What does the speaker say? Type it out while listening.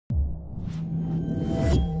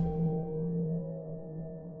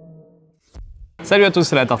Salut à tous,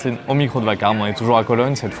 c'est la tartine au micro de Vacarme. On est toujours à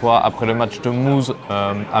Cologne, cette fois après le match de MOUZ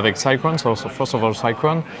avec sycrone. So first of all,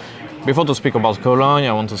 sycrone. Before to speak about Cologne,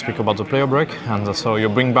 I want to speak about the player break. And so you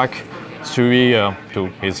bring back siuhy to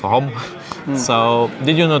his home. So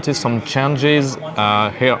did you notice some changes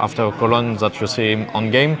here after Cologne that you see on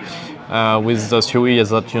game with the siuhy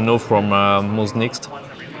that you know from MOUZ NXT?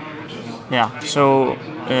 Yeah, so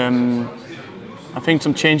I think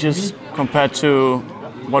some changes compared to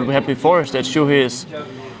what we had before is that siuhy is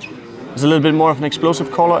a little bit more of an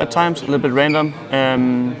explosive caller at times, a little bit random.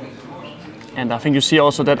 And I think you see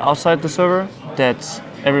also that outside the server, that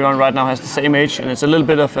everyone right now has the same age, and it's a little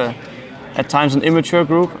bit of at times an immature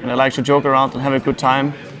group, and they like to joke around and have a good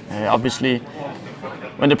time. Obviously,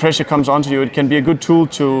 when the pressure comes onto you, it can be a good tool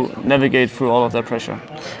to navigate through all of that pressure.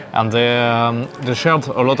 And they shared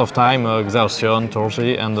a lot of time, Traduction,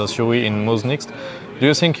 Torsi and siuhy in MOUZ NXT. Do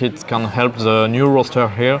you think it can help the new roster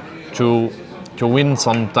here to win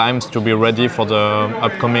sometimes, to be ready for the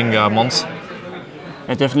upcoming months?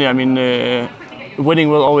 Yeah, definitely. I mean, winning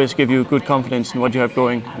will always give you good confidence in what you have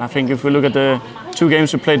going. And I think if we look at the 2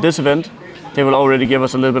 games we played this event, they will already give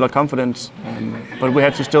us a little bit of confidence. But we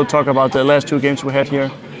had to still talk about the last 2 games we had here.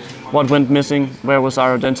 What went missing? Where was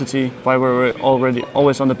our identity? Why were we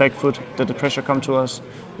always on the back foot? Did the pressure come to us?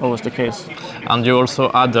 What was the case? And you also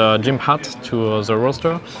add Jimpphat to the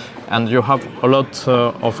roster, and you have a lot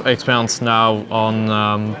of experience now on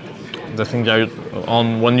the thing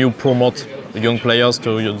on when you promote young players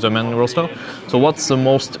to the main roster. So what's the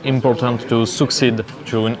most important to succeed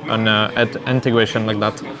to an integration like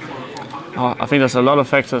that? I think there's a lot of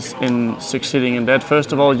factors in succeeding in that.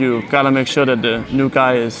 First of all, you gotta make sure that the new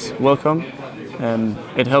guy is welcome.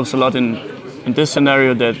 It helps a lot in this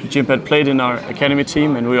scenario that Jimpphat played in our academy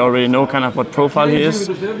team, and we already know kind of what profile he is.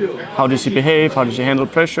 How does he behave? How does he handle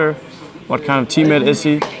pressure? What kind of teammate is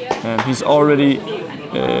he? He's already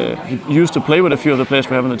he used to play with a few of the players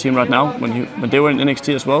we have on the team right now when they were in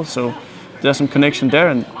NXT as well. So there's some connection there,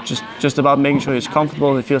 and just about making sure he's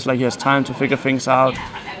comfortable. He feels like he has time to figure things out.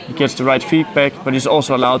 He gets the right feedback, but he's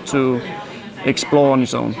also allowed to explore on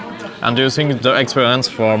his own. And do you think the experience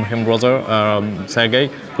from his brother, Sergey,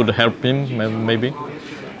 could help him, maybe?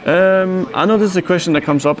 I know this is a question that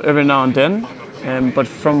comes up every now and then, but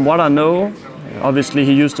from what I know, obviously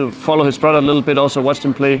he used to follow his brother a little bit, also watched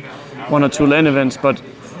him play 1 or 2 LAN events, but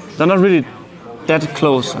they're not really that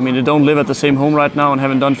close. I mean, they don't live at the same home right now and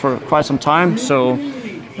haven't done for quite some time, so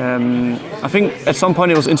I think at some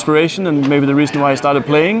point it was inspiration and maybe the reason why he started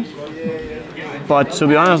playing. But to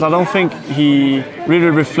be honest, I don't think he really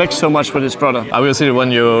reflects so much with his brother. Obviously,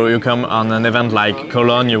 when you come on an event like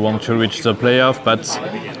Cologne, you want to reach the playoff, but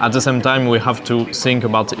at the same time, we have to think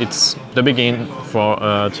about it's the beginning for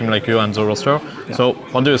a team like you and the roster. Yeah. So,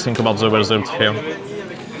 what do you think about the result here?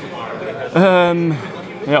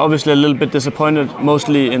 Yeah, obviously a little bit disappointed,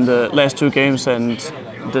 mostly in the last 2 games and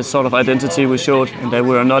the sort of identity we showed, and that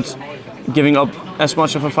we are not giving up as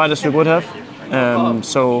much of a fight as we would have.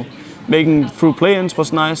 So making through play-ins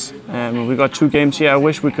was nice. We got 2 games here. I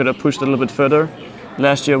wish we could have pushed a little bit further.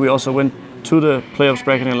 Last year we also went to the playoffs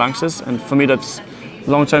bracket in Lanxess, and for me that's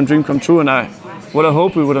a long-time dream come true, and I would have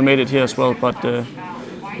hoped we would have made it here as well, but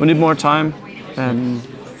we need more time.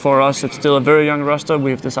 For us it's still a very young roster.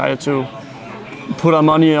 We've decided to put our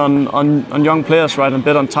money on young players, right, and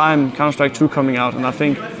bet on time, Counter-Strike 2 coming out, and I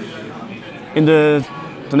think in the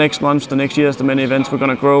next months, the next years, the many events, we're going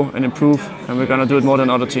to grow and improve, and we're going to do it more than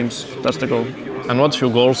other teams. That's the goal. And what's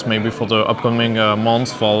your goals maybe for the upcoming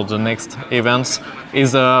months, for the next events?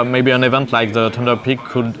 Is maybe an event like the Thunder Peak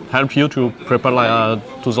could help you to prepare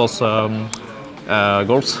to those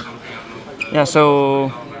goals? Yeah,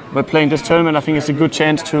 so by playing this tournament, I think it's a good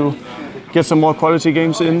chance to get some more quality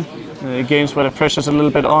games in. Games where the pressure's a little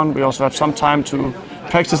bit on. We also have some time to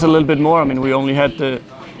practice a little bit more. I mean, we only had the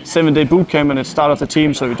 7-day boot camp and it's start of the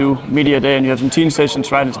team, so we do media day and you have some team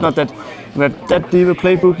sessions, right? It's not that we have that deep a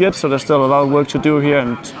playbook yet, so there's still a lot of work to do here,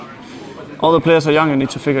 and all the players are young and need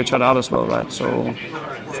to figure each other out as well, right? So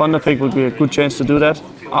Thunder Peak would be a good chance to do that.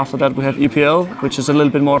 After that we have EPL, which is a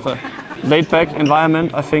little bit more of a laid-back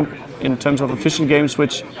environment, I think, in terms of official games,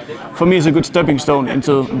 which for me is a good stepping stone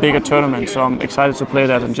into bigger tournaments. So I'm excited to play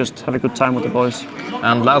that and just have a good time with the boys.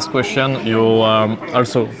 And last question, you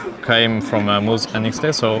also came from MOUZ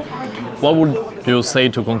NXT, so what would you say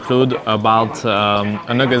to conclude about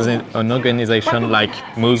an organization like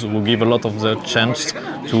MOUZ who give a lot of the chance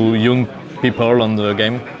to young people on the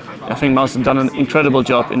game? I think MOUZ has done an incredible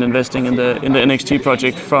job in investing in the NXT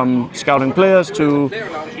project, from scouting players to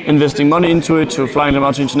investing money into it, to flying them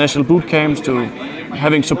out to international boot camps, to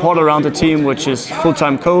having support around the team, which is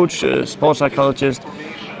full-time coach, sports psychologist.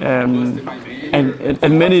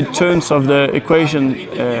 and many turns of the equation,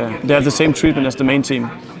 they have the same treatment as the main team.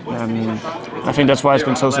 I think that's why it's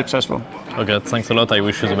been so successful. Okay, thanks a lot. I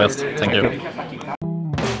wish you the best. Thank you.